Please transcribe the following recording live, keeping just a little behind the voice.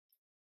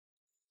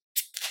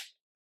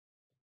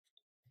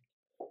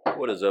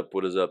What is up,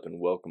 and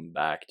welcome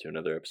back to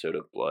another episode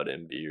of Blood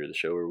and Beer, the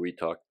show where we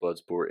talk blood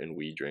sport and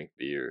we drink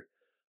beer.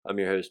 I'm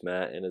your host,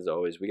 Matt, and as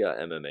always, we got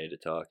MMA to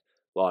talk.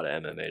 A lot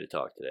of MMA to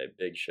talk today.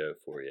 Big show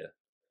for you.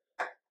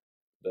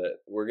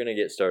 But we're going to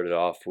get started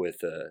off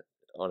with,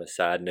 on a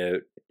side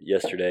note,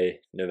 yesterday,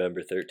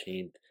 November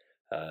 13th,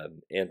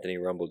 Anthony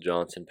Rumble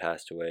Johnson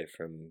passed away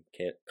from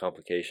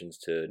complications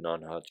to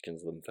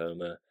non-Hodgkin's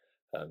lymphoma.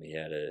 He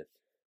had a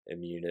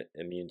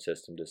immune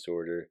system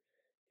disorder.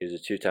 He was a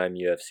two-time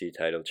UFC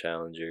title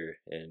challenger,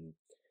 and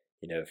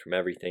from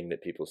everything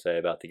that people say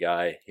about the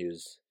guy, he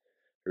was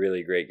a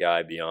really great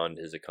guy beyond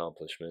his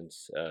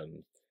accomplishments.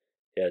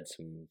 He had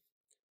some,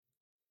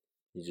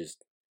 he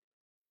just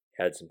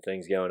had some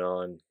things going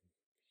on.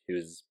 He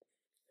was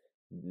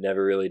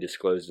never really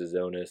disclosed his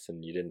illness,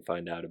 and you didn't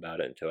find out about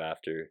it until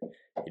after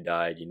he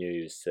died. You knew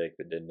he was sick,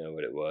 but didn't know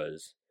what it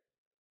was.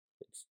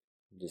 It's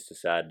just a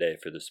sad day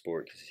for the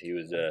sport because he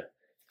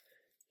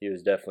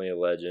was definitely a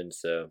legend.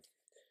 So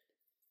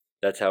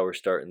that's how we're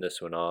starting this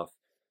one off.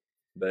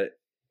 But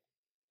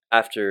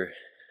now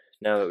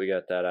that we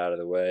got that out of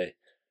the way,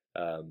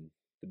 the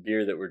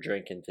beer that we're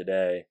drinking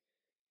today,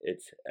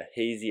 it's a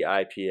hazy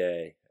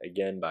IPA,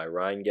 again by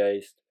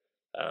Rheingeist.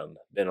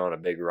 Been on a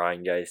big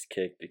Rheingeist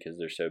kick because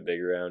they're so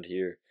big around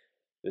here.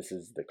 This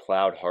is the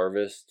Cloud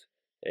Harvest,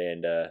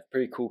 and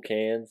pretty cool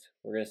cans.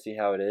 We're going to see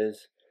how it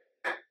is,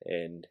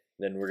 and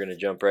then we're going to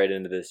jump right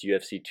into this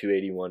UFC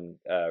 281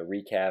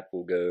 recap.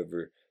 We'll go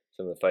over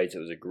some of the fights. It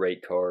was a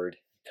great card,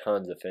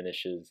 tons of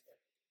finishes,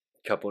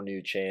 a couple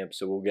new champs,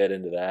 so we'll get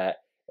into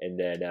that. And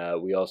then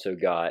we also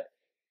got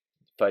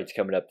fights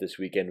coming up this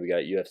weekend. We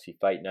got UFC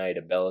Fight Night,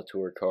 a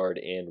Bellator card,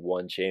 and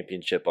one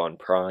championship on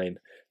Prime.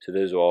 So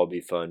those will all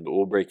be fun, but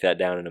we'll break that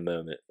down in a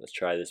moment. Let's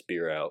try this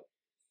beer out.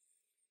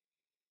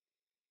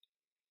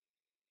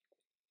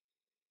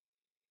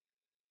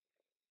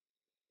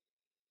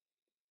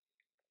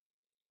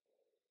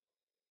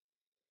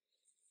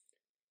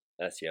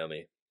 That's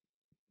yummy.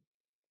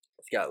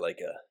 It's got like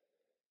a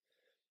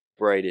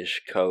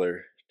brightish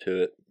color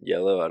to it.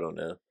 Yellow, I don't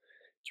know.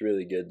 It's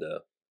really good though.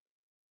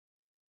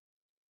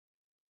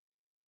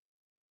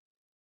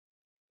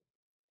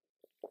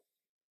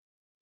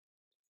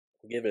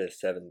 I'll give it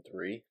a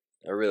 7.3.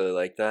 I really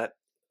like that.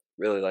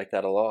 Really like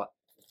that a lot.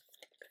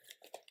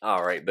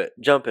 Alright, but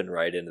jumping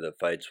right into the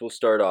fights, we'll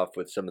start off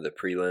with some of the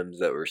prelims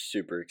that were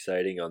super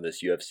exciting on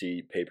this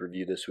UFC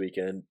pay-per-view this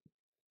weekend.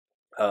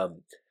 You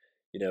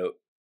know,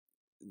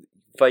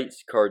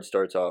 fights card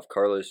starts off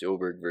Carlos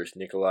Ulberg versus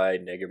Nikolai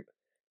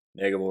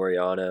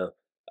Negamoriano.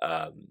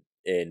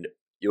 And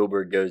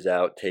Ulberg goes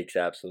out, takes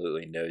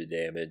absolutely no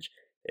damage,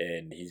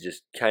 and he's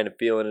just kind of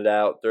feeling it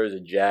out, throws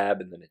a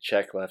jab and then a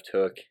check left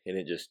hook, and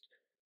it just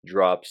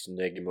drops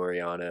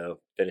Negamoriano,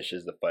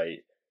 finishes the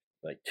fight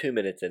like 2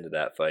 minutes into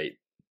that fight.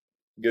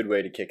 Good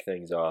way to kick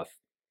things off.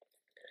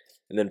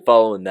 And then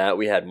following that,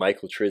 we had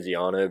Michael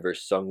Triziano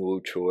versus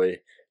Sungwoo Choi,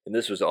 and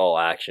this was all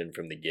action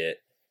from the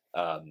get.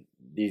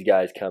 These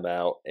guys come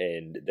out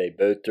and they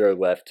both throw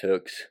left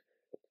hooks,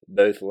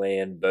 both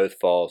land, both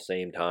fall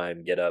same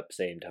time, get up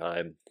same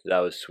time. So that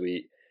was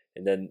sweet.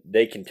 And then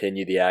they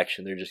continue the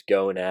action. They're just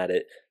going at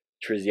it.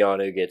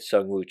 Triziano gets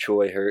Sungwoo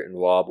Choi hurt and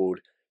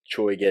wobbled.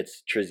 Choi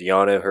gets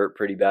Triziano hurt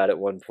pretty bad at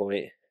one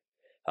point.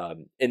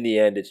 In the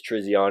end, it's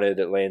Triziano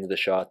that lands the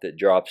shot that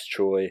drops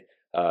Choi.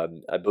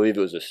 I believe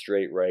it was a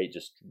straight right,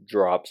 just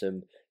drops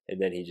him,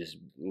 and then he just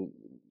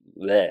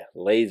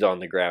lays on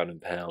the ground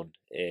and pound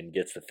and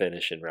gets the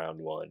finish in round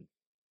one.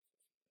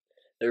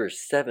 There were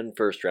 7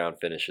 first-round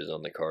finishes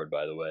on the card,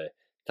 by the way,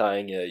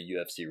 tying a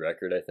UFC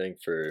record, I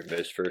think, for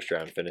most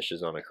first-round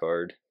finishes on a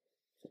card.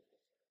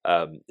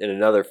 In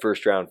another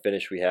first-round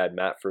finish, we had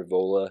Matt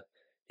Frivola.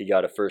 He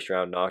got a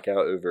first-round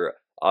knockout over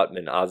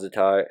Otman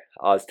Oztair.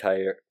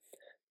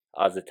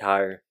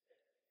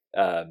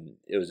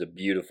 It was a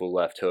beautiful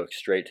left hook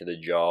straight to the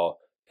jaw,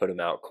 put him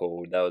out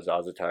cold. That was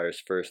Ozatair's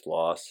first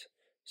loss,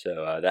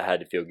 so that had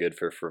to feel good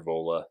for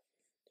Frivola.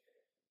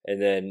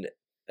 And then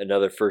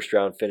another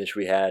first-round finish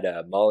we had,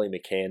 Molly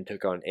McCann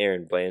took on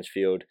Erin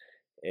Blanchfield,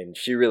 and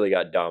she really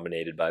got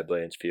dominated by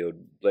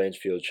Blanchfield.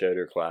 Blanchfield showed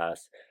her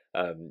class.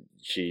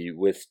 She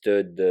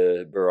withstood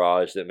the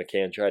barrage that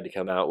McCann tried to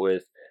come out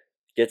with,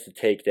 gets the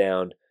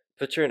takedown,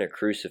 puts her in a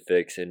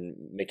crucifix, and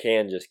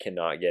McCann just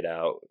cannot get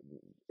out.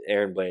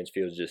 Erin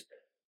Blanchfield's just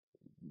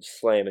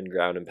slamming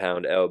ground and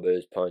pound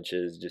elbows,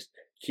 punches, just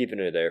keeping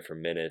her there for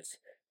minutes.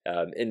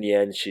 In the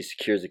end, she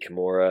secures a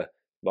Kimura.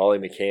 Molly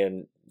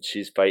McCann,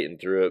 she's fighting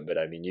through it, but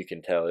I mean, you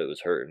can tell it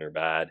was hurting her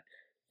bad.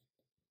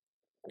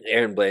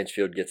 Erin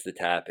Blanchfield gets the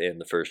tap and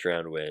the first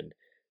round win.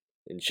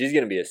 And she's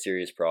going to be a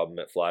serious problem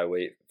at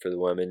flyweight for the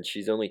women.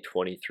 She's only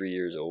 23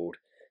 years old.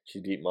 She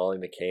beat Molly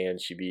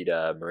McCann. She beat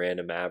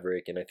Miranda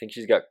Maverick. And I think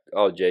she's got,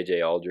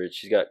 JJ Aldridge.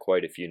 She's got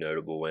quite a few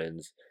notable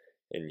wins.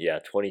 And yeah,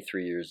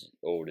 23 years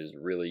old is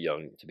really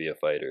young to be a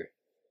fighter.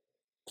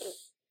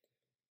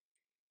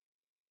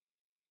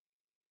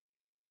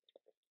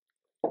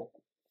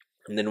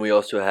 And then we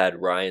also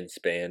had Ryan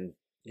Spann.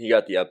 He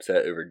got the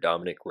upset over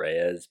Dominic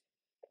Reyes.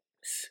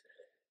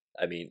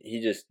 I mean,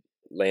 he just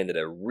landed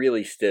a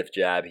really stiff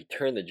jab. He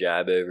turned the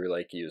jab over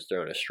like he was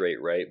throwing a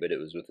straight right, but it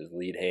was with his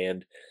lead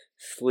hand.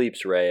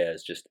 Sleeps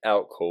Reyes just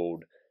out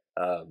cold.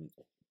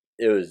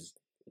 It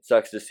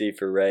sucks to see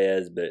for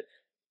Reyes, but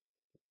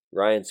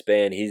Ryan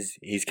Spann,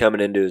 he's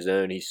coming into his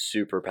own. He's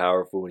super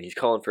powerful, and he's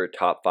calling for a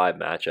top 5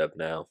 matchup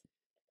now.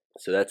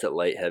 So that's at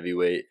light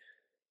heavyweight.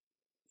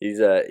 He's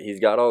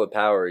got all the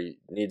power. He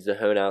needs to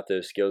hone out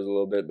those skills a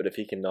little bit, but if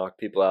he can knock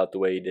people out the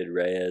way he did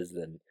Reyes,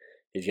 then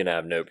he's gonna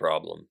have no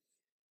problem.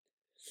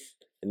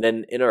 And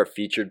then in our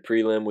featured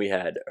prelim, we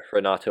had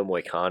Renato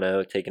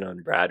Moicano taking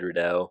on Brad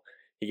Riddell.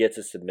 He gets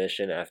a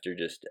submission after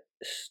just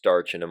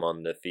starching him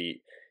on the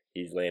feet.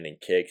 He's landing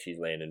kicks, he's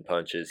landing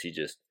punches. He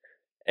just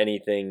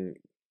anything,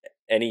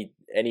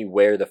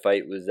 anywhere the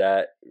fight was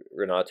at,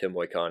 Renato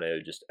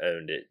Moicano just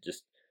owned it.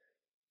 Just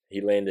he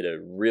landed a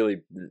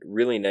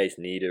really nice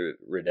knee to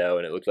Riddell,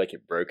 and it looked like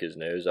it broke his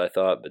nose. I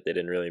thought, but they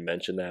didn't really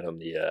mention that on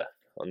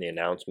the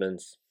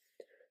announcements.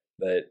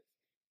 But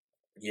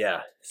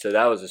yeah, so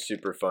that was a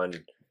super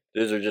fun.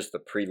 Those are just the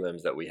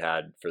prelims that we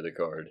had for the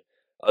card.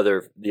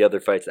 The other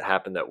fights that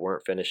happened that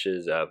weren't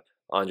finishes.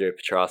 Andre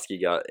Petrosky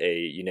got a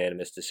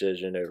unanimous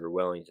decision over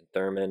Wellington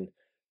Thurman.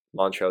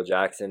 Montrell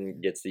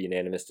Jackson gets the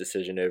unanimous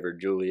decision over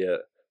Julio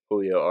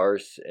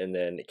Arce, and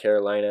then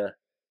Carolina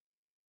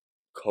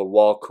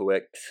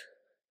Kowalkiewicz,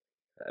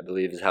 I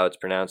believe is how it's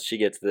pronounced. She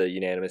gets the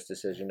unanimous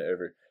decision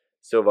over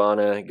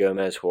Silvana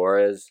Gomez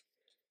Juarez.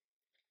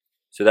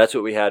 So that's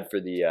what we had for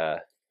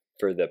the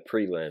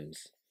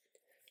prelims.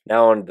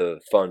 Now on the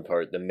fun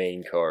part, the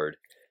main card.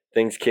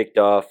 Things kicked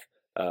off,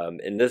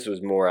 and this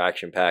was more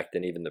action-packed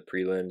than even the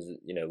prelims.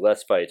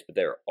 Less fights, but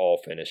they were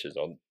all finishes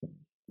on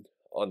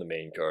the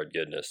main card.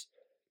 Goodness.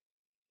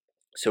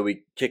 So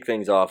we kick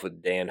things off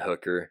with Dan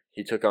Hooker.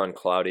 He took on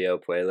Claudio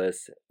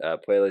Puelles.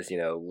 Puelles,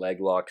 leg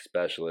lock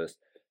specialist.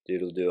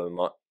 Dude will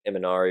do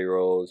Imanari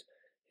rolls.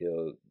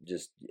 He'll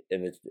just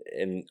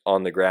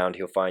on the ground.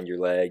 He'll find your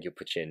leg. He'll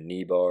put you in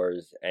knee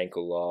bars,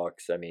 ankle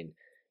locks. I mean,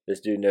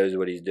 this dude knows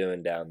what he's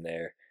doing down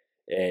there.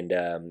 And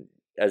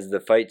as the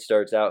fight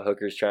starts out,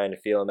 Hooker's trying to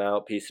feel him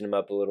out, piecing him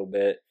up a little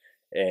bit.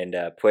 And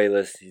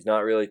Puelles, he's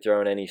not really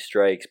throwing any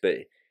strikes, but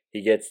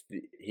he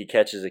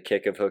catches a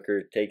kick of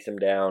Hooker, takes him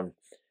down,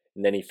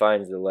 and then he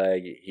finds the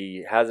leg.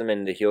 He has him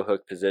in the heel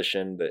hook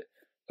position, but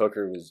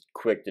Hooker was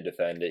quick to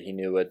defend it. He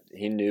knew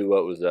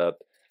what was up.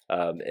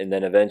 And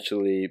then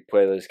eventually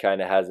Puelles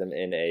kind of has him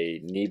in a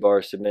knee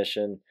bar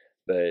submission,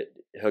 but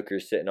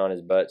Hooker's sitting on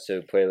his butt,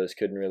 so Puelles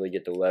couldn't really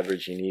get the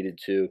leverage he needed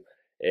to.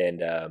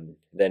 And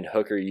then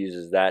Hooker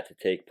uses that to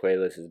take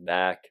Puelles'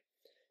 back,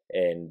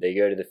 and they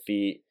go to the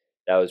feet.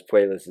 That was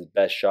Puelles'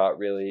 best shot,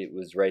 really. It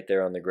was right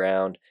there on the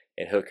ground,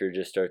 and Hooker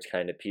just starts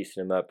kind of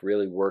piecing him up,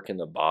 really working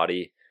the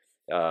body.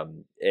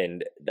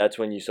 And that's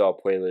when you saw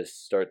Puelles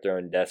start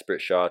throwing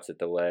desperate shots at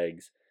the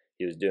legs.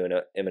 He was doing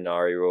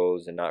Imanari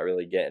rolls and not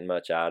really getting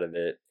much out of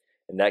it.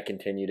 And that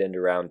continued into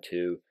round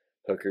 2.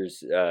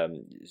 Hooker's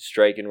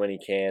striking when he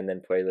can,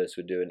 then Puelles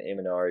would do an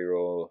Imanari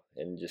roll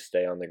and just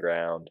stay on the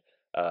ground.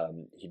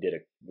 He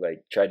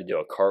tried to do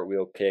a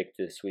cartwheel kick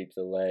to sweep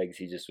the legs.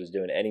 He just was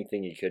doing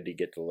anything he could to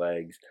get the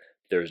legs.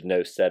 There was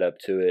no setup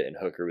to it, and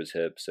Hooker was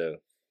hip, so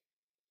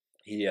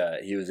he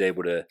was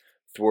able to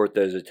thwart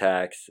those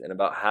attacks. And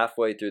about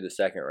halfway through the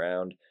second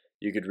round,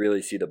 you could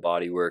really see the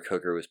body work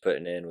Hooker was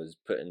putting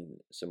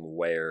some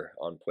wear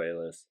on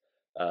Puelles.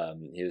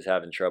 He was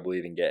having trouble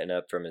even getting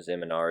up from his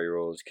Imanari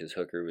rolls because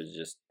Hooker was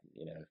just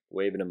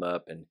waving him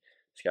up, and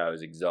this guy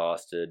was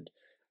exhausted.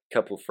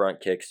 Couple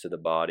front kicks to the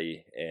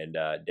body, and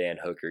Dan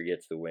Hooker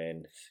gets the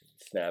win.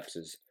 Snaps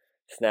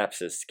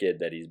his skid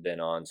that he's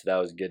been on, so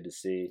that was good to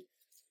see.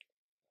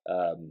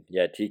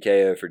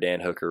 TKO for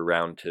Dan Hooker,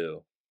 round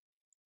 2.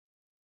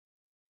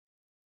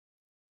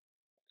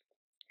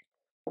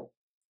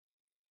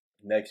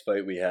 Next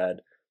fight we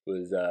had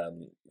was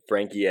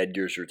Frankie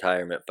Edgar's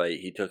retirement fight.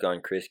 He took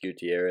on Chris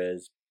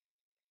Gutierrez,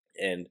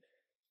 and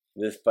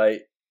this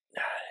fight,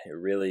 it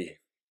really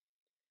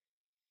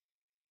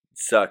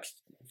sucks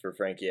for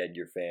Frankie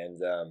Edgar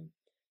fans.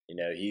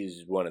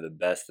 He's one of the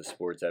best the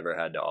sport's ever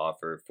had to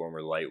offer.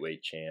 Former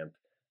lightweight champ.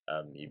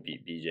 He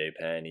beat BJ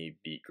Penn. He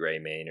beat Gray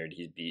Maynard.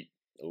 He's beat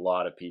a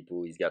lot of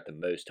people. He's got the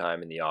most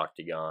time in the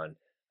octagon.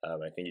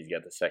 I think he's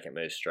got the second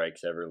most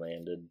strikes ever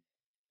landed.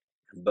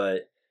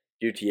 But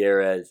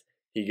Gutierrez,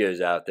 he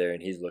goes out there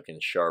and he's looking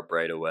sharp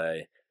right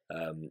away.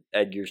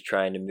 Edgar's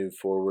trying to move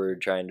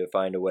forward, trying to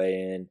find a way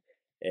in,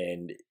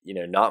 and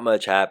not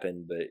much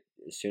happened. But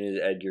as soon as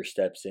Edgar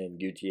steps in,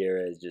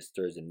 Gutierrez just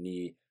throws a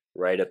knee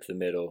right up the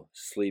middle,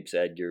 sleeps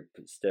Edgar,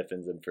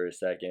 stiffens him for a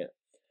second.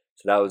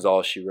 So that was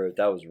all she wrote.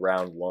 That was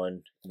round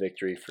 1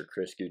 victory for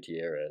Chris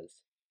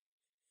Gutierrez.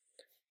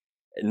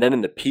 And then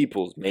in the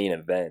people's main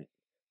event,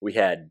 we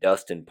had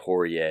Dustin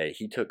Poirier.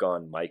 He took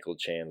on Michael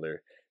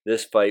Chandler.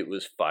 This fight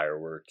was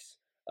fireworks.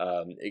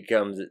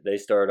 They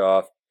start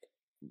off,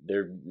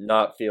 they're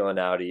not feeling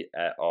out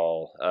at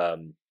all.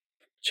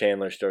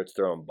 Chandler starts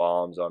throwing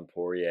bombs on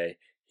Poirier.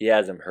 He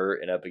has him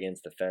hurt and up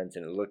against the fence,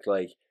 and it looked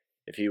like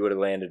if he would have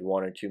landed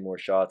 1 or 2 more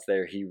shots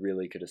there, he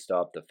really could have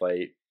stopped the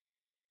fight.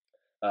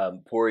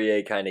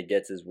 Poirier kind of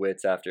gets his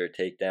wits after a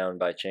takedown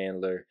by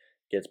Chandler,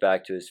 gets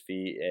back to his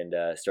feet, and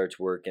starts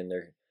working.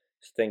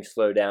 Things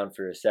slow down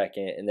for a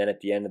second, and then at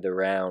the end of the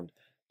round,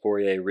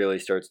 Poirier really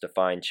starts to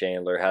find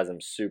Chandler, has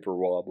him super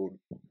wobbled,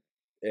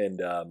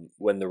 and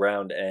when the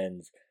round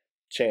ends,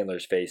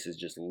 Chandler's face is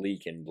just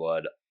leaking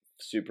blood,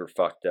 super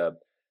fucked up.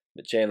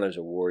 But Chandler's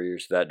a warrior,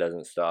 so that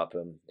doesn't stop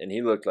him, and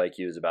he looked like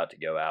he was about to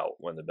go out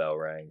when the bell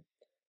rang.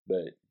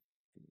 But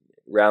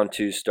round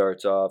two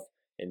starts off,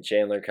 and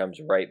Chandler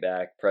comes right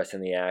back, pressing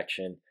the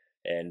action,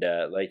 and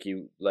like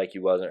he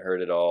wasn't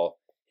hurt at all.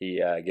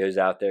 He goes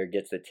out there,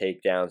 gets the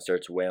takedown,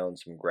 starts wailing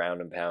some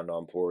ground and pound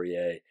on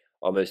Poirier.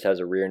 Almost has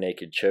a rear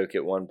naked choke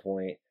at one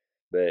point,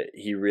 but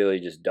he really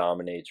just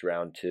dominates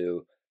round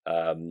two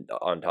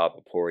on top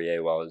of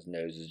Poirier while his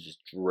nose is just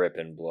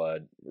dripping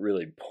blood,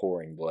 really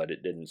pouring blood.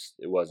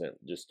 It wasn't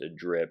just a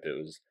drip;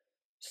 it was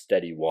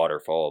steady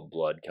waterfall of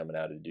blood coming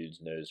out of the dude's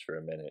nose for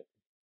a minute.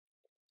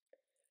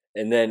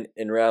 And then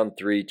in round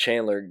three,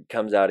 Chandler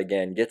comes out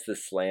again, gets the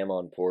slam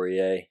on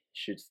Poirier,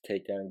 shoots the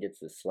takedown, gets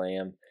the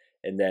slam,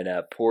 and then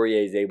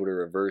Poirier is able to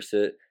reverse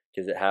it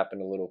because it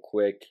happened a little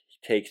quick.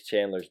 He takes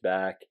Chandler's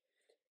back,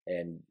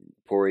 and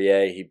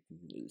Poirier, he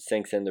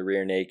sinks in the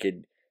rear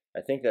naked. I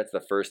think that's the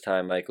first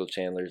time Michael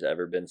Chandler's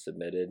ever been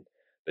submitted.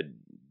 But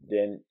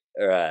then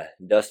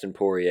Dustin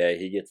Poirier,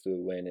 he gets the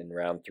win in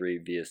round three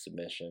via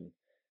submission.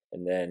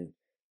 And then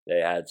they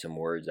had some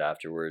words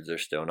afterwards. They're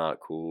still not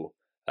cool.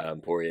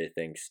 Poirier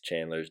thinks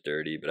Chandler's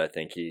dirty, but I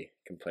think he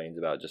complains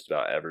about just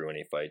about everyone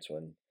he fights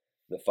when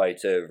the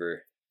fight's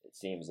over, it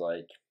seems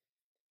like.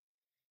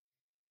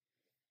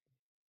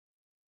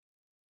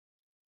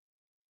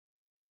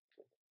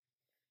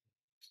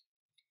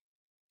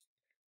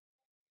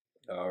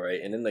 All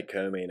right, and in the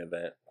co-main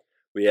event,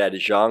 we had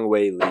Zhang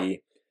Wei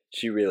Li.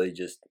 She really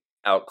just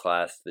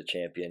outclassed the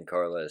champion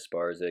Carla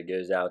Esparza.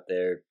 Goes out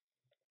there,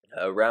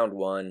 round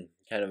one,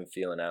 kind of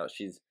feeling out.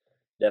 She's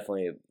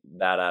definitely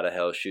bat out of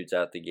hell, shoots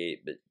out the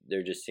gate, but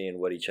they're just seeing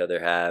what each other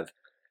have.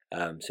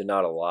 So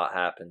not a lot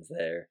happens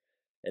there.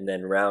 And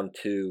then round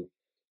two,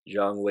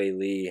 Zhang Wei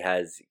Li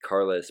has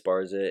Carla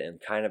Esparza in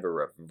kind of a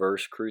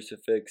reverse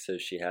crucifix. So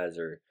she has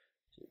her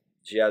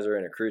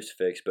in a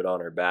crucifix, but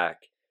on her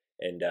back.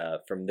 And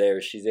from there,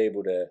 she's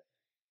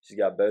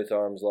got both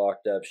arms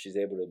locked up. She's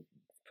able to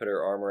put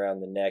her arm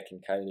around the neck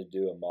and kind of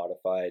do a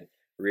modified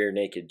rear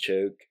naked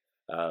choke.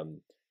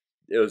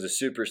 It was a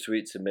super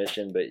sweet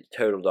submission, but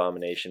total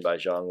domination by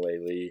Zhang Wei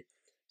Li.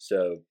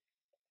 So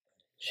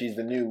she's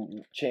the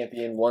new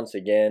champion once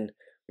again.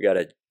 We got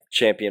a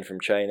champion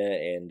from China,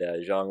 and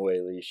Zhang Wei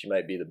Li. She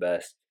might be the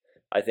best.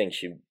 I think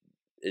she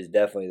is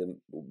definitely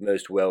the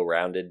most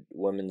well-rounded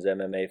women's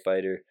MMA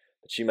fighter.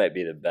 But she might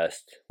be the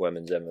best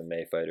women's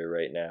MMA fighter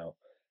right now,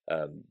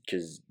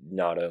 because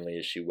not only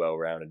is she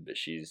well-rounded, but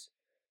she's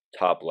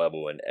top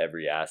level in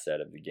every asset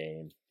of the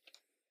game.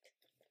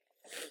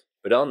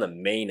 But on the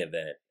main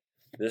event,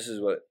 this is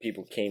what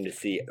people came to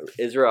see: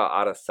 Israel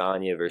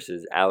Adesanya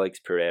versus Alex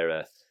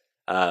Pereira.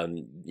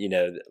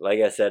 Like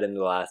I said in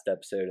the last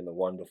episode and the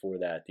one before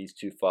that, these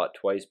two fought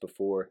twice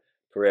before.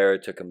 Pereira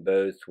took them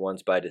both,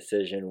 once by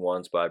decision,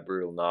 once by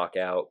brutal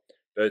knockout.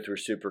 Both were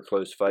super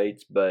close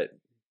fights, but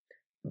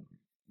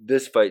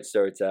this fight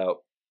starts out,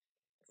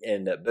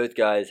 and both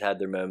guys had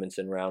their moments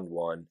in round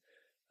one.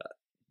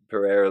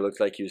 Pereira looked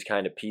like he was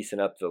kind of piecing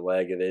up the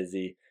leg of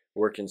Izzy,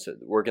 working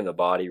the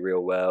body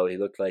real well. He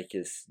looked like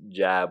his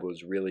jab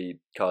was really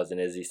causing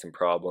Izzy some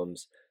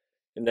problems.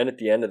 And then at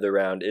the end of the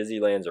round, Izzy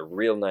lands a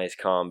real nice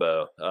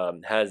combo.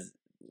 Has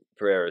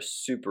Pereira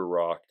super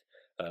rocked.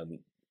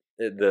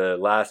 The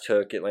last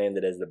hook, it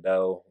landed as the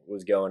bell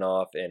was going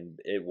off, and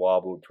it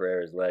wobbled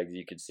Pereira's legs.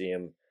 You could see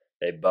him;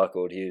 they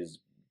buckled. He was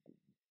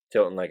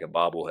tilting like a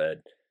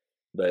bobblehead,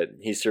 but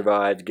he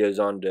survived. Goes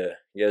on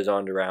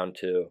to round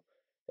two,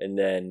 and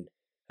then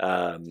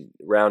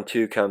round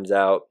two comes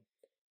out,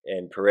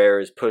 and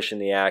Pereira is pushing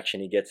the action.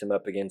 He gets him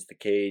up against the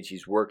cage.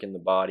 He's working the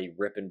body,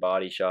 ripping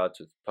body shots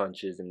with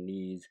punches and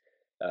knees.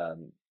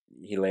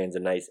 He lands a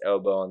nice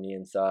elbow on the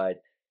inside,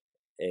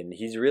 and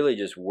he's really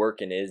just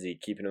working Izzy,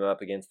 keeping him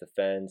up against the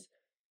fence,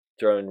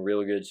 throwing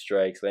real good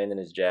strikes, landing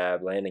his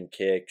jab, landing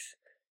kicks.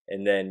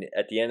 And then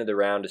at the end of the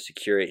round to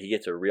secure it, he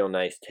gets a real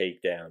nice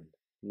takedown.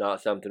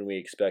 Not something we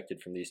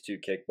expected from these two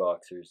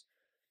kickboxers.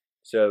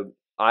 So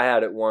I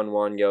had it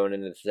 1-1 going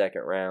into the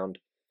second round.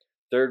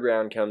 Third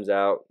round comes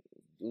out,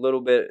 a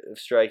little bit of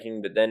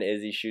striking, but then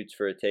Izzy shoots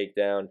for a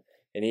takedown,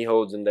 and he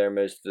holds him there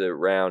most of the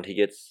round. He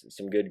gets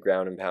some good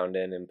ground and pound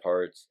in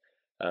parts.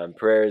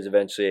 Pereira is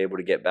eventually able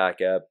to get back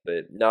up,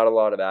 but not a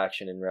lot of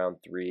action in round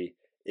three.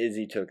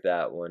 Izzy took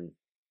that one.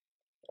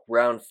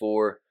 Round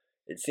four,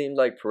 it seemed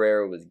like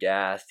Pereira was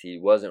gassed. He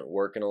wasn't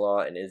working a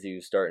lot, and Izzy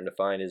was starting to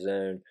find his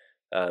own.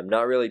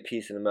 Not really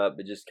piecing him up,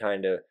 but just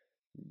kind of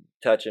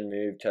touch and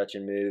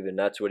move, and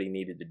that's what he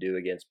needed to do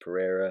against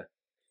Pereira.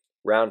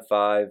 Round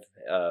five,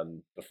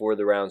 before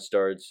the round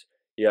starts,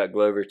 you got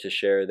Glover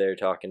Teixeira there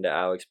talking to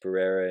Alex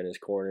Pereira in his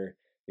corner.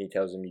 And he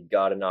tells him, you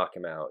got to knock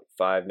him out.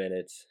 5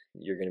 minutes,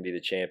 you're going to be the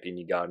champion.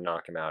 You got to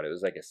knock him out. It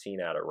was like a scene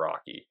out of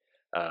Rocky.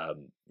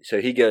 So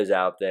he goes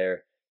out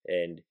there,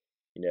 and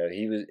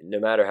he was, no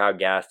matter how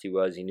gassed he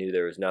was, he knew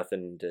there was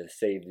nothing to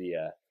save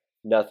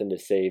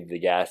the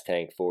gas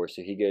tank for.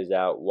 So he goes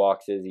out,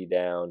 walks Izzy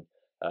down.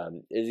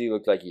 Izzy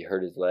looked like he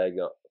hurt his leg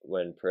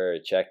when Pereira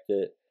checked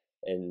it,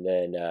 and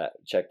then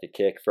checked a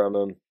kick from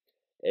him,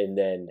 and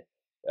then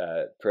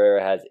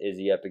Pereira has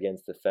Izzy up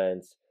against the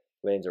fence,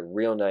 lands a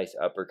real nice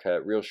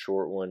uppercut, real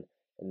short one,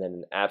 and then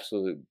an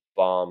absolute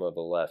bomb of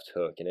a left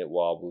hook, and it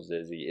wobbles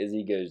Izzy.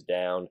 Izzy goes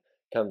down,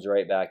 comes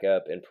right back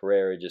up, and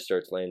Pereira just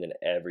starts landing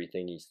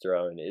everything he's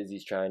throwing.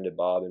 Izzy's trying to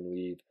bob and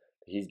weave,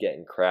 but he's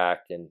getting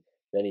cracked, and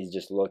then he's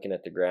just looking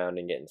at the ground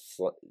and getting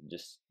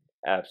just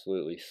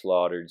absolutely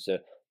slaughtered. So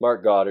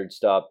Mark Goddard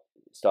stops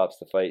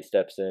the fight,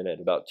 steps in at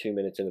about 2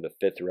 minutes into the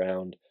 5th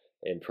round,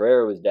 and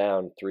Pereira was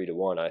down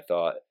 3-1, I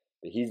thought.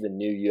 But he's the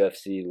new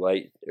UFC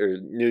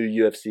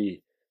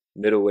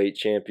middleweight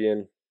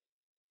champion.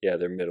 Yeah,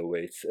 they're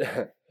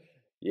middleweights.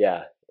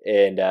 Yeah,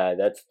 and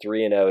that's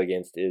 3-0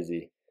 against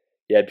Izzy.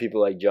 You had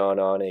people like John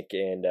Anik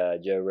and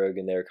Joe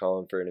Rogan there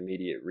calling for an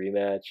immediate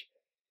rematch.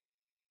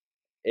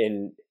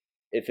 And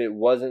if it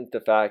wasn't the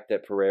fact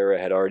that Pereira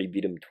had already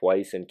beat him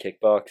twice in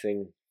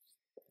kickboxing,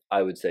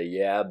 I would say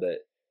yeah,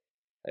 but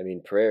I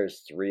mean,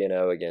 Pereira's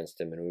 3-0 against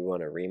him, and we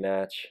want a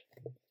rematch.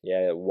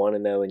 Yeah,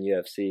 1-0 in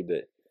UFC,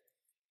 but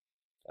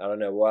I don't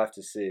know. We'll have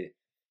to see.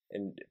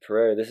 And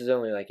Pereira, this is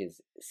only like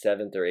his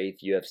 7th or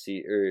 8th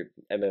UFC or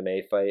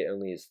MMA fight,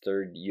 only his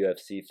 3rd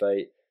UFC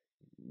fight.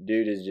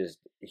 Dude is just,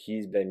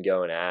 he's been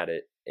going at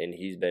it, and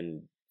he's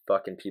been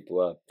fucking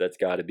people up. That's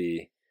got to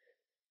be,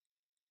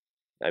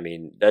 I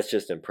mean, that's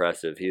just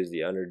impressive. He was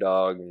the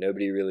underdog.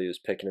 Nobody really was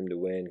picking him to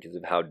win because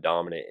of how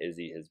dominant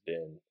Izzy has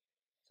been.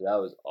 So that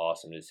was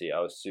awesome to see. I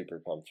was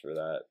super pumped for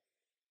that.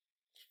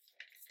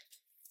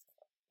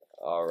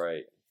 All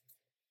right.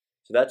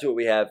 So that's what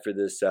we have for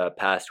this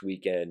past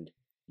weekend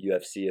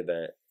UFC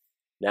event.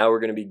 Now we're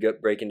going to be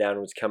breaking down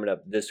what's coming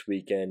up this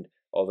weekend,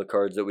 all the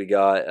cards that we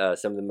got,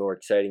 some of the more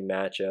exciting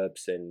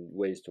matchups and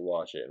ways to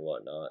watch it and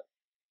whatnot.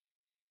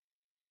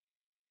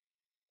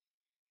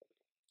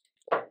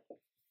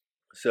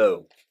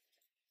 So,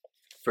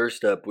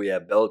 first up, we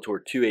have Bellator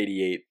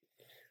 288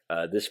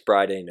 this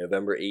Friday,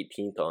 November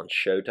 18th on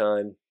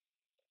Showtime.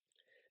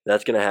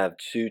 That's going to have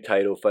 2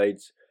 title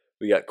fights.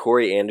 We got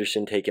Corey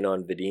Anderson taking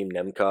on Vadim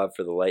Nemkov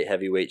for the light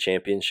heavyweight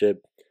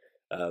championship.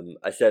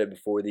 I said it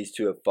before, these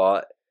two have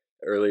fought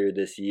earlier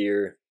this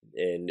year,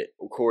 and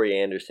Corey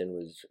Anderson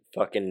was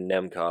fucking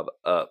Nemkov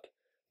up.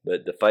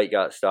 But the fight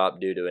got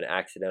stopped due to an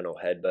accidental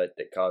headbutt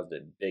that caused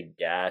a big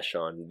gash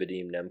on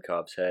Vadim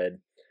Nemkov's head.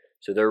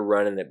 So they're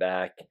running it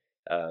back.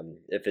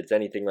 If it's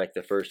anything like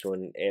the first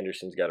one,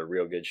 Anderson's got a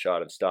real good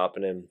shot of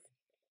stopping him.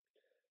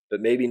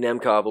 But maybe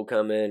Nemkov will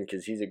come in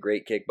because he's a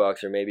great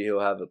kickboxer. Maybe he'll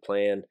have a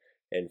plan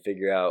and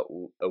figure out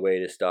a way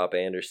to stop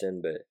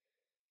Anderson. But,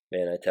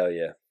 man, I tell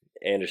you,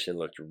 Anderson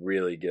looked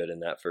really good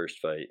in that first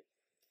fight.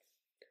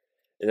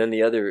 And then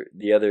the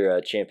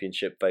other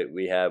championship fight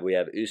we have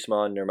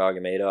Usman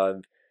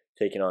Nurmagomedov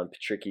taking on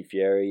Patricky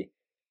Fieri.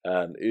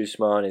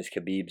 Usman is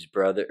Khabib's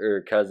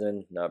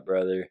cousin, not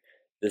brother.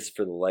 This is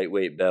for the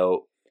lightweight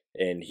belt,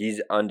 and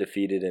he's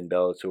undefeated in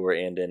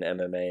Bellator and in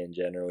MMA in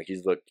general.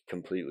 He's looked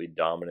completely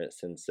dominant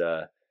since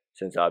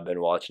I've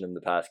been watching him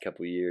the past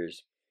couple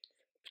years.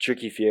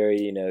 Patricky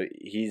Fieri,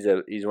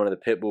 he's one of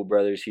the Pitbull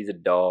brothers. He's a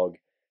dog.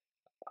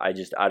 I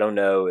don't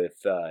know if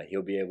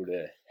he'll be able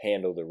to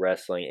handle the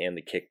wrestling and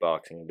the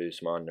kickboxing of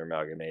Usman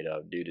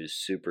Nurmagomedov. Dude is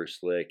super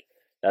slick.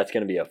 That's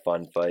going to be a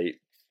fun fight.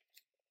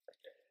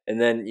 And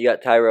then you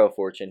got Tyrell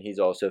Fortune. He's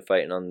also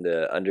fighting on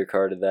the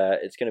undercard of that.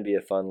 It's going to be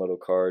a fun little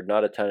card.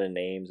 Not a ton of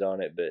names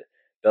on it, but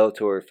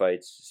Bellator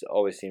fights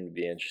always seem to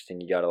be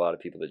interesting. You got a lot of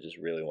people that just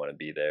really want to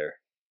be there.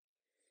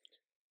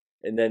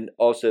 And then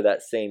also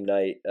that same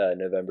night,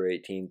 November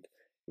 18th,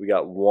 we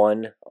got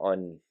one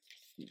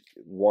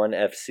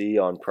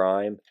FC on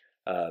Prime,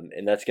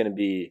 and that's going to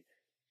be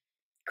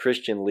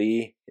Christian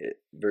Lee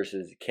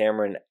versus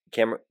Cameron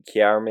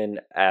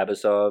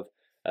Abasov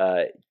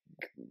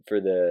for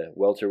the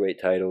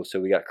welterweight title. So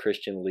we got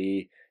Christian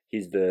Lee.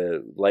 He's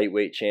the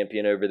lightweight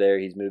champion over there.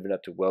 He's moving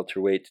up to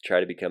welterweight to try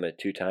to become a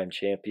 2-time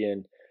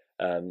champion.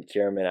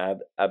 Cameron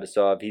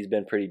Abasov, he's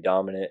been pretty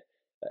dominant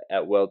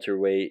at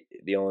welterweight.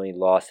 The only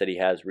loss that he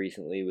has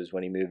recently was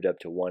when he moved up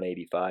to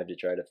 185 to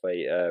try to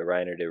fight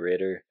Reiner de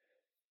Ritter.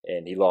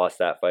 And he lost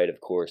that fight, of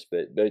course.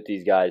 But both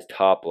these guys,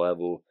 top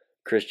level.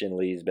 Christian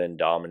Lee's been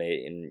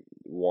dominating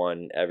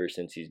one ever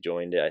since he's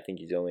joined it. I think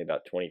he's only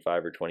about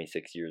 25 or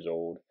 26 years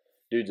old.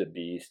 Dude's a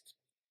beast.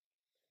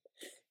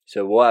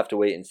 So we'll have to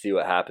wait and see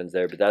what happens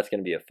there. But that's going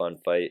to be a fun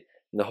fight.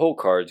 And the whole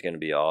card's going to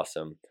be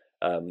awesome.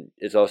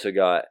 It's also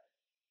got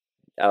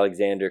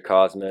Alexander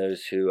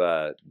Cosmos, who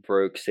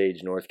broke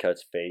Sage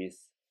Northcutt's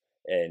face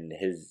in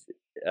his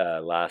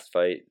last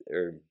fight,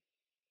 or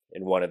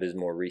in one of his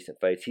more recent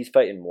fights. He's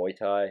fighting Muay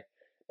Thai.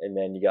 And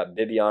then you got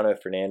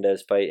Bibiano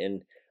Fernandez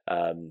fighting.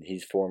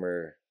 He's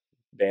former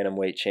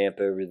bantamweight champ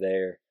over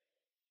there.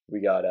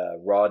 We got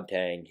Rod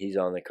Tang. He's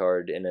on the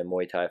card in a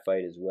Muay Thai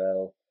fight as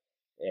well.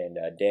 And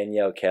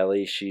Danielle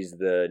Kelly, she's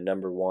the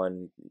number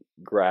one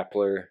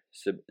grappler,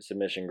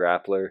 submission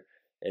grappler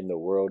in the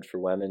world for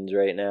women's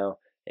right now,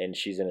 and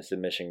she's in a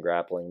submission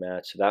grappling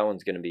match. So that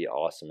one's going to be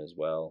awesome as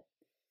well.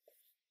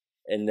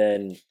 And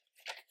then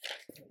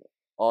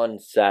on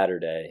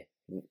Saturday,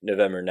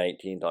 November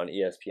 19th on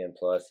ESPN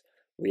Plus,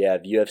 we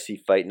have UFC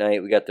Fight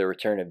Night. We got the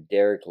return of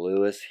Derek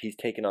Lewis. He's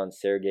taking on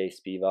Sergey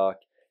Spivak,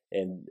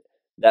 and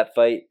that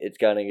fight, it's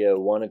gonna go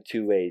one of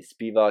two ways.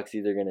 Spivak's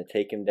either gonna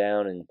take him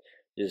down and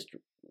just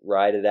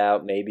ride it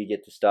out, maybe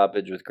get the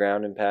stoppage with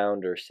ground and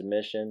pound or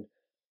submission,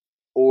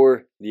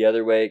 or the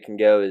other way it can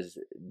go is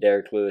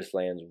Derek Lewis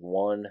lands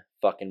one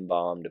fucking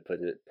bomb to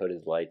put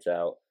his lights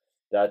out.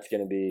 That's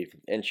gonna be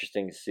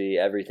interesting to see.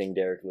 Everything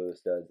Derek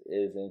Lewis does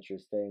is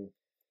interesting.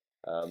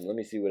 Let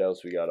me see what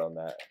else we got on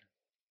that.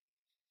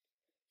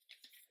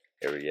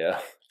 Here we go.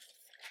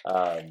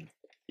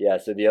 Yeah,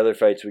 so the other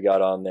fights we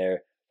got on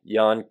there,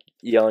 Jan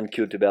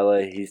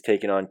Kutabella, he's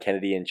taking on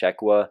Kennedy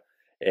Nchekwa,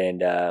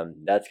 and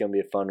that's going to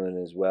be a fun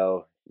one as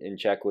well.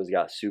 Nchekwa's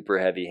got super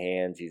heavy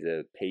hands. He's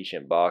a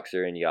patient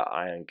boxer, and you got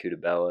Ion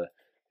Kutabella,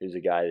 who's a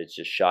guy that's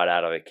just shot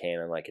out of a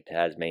cannon like a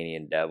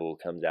Tasmanian devil,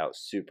 comes out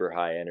super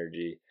high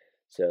energy.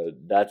 So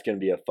that's going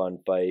to be a fun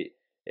fight.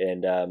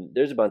 And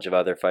there's a bunch of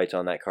other fights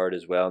on that card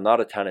as well.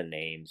 Not a ton of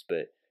names,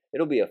 but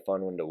it'll be a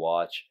fun one to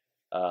watch.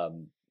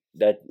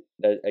 That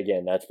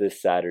again, that's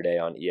this Saturday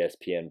on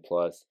ESPN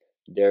Plus.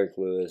 Derek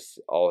Lewis,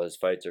 all his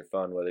fights are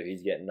fun, whether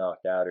he's getting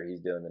knocked out or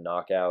he's doing the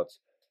knockouts.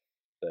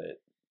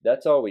 But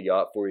that's all we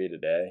got for you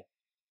today.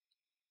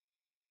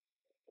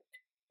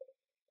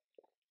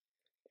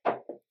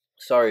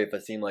 Sorry if I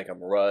seem like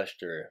I'm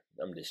rushed or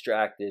I'm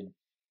distracted.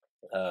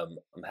 I'm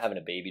having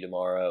a baby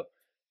tomorrow.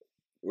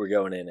 We're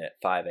going in at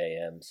 5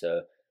 a.m. So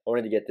I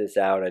wanted to get this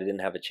out. I didn't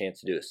have a chance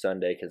to do it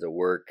Sunday because of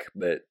work,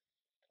 but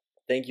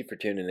thank you for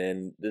tuning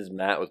in. This is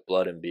Matt with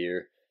Blood and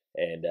Beer,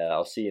 and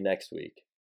I'll see you next week.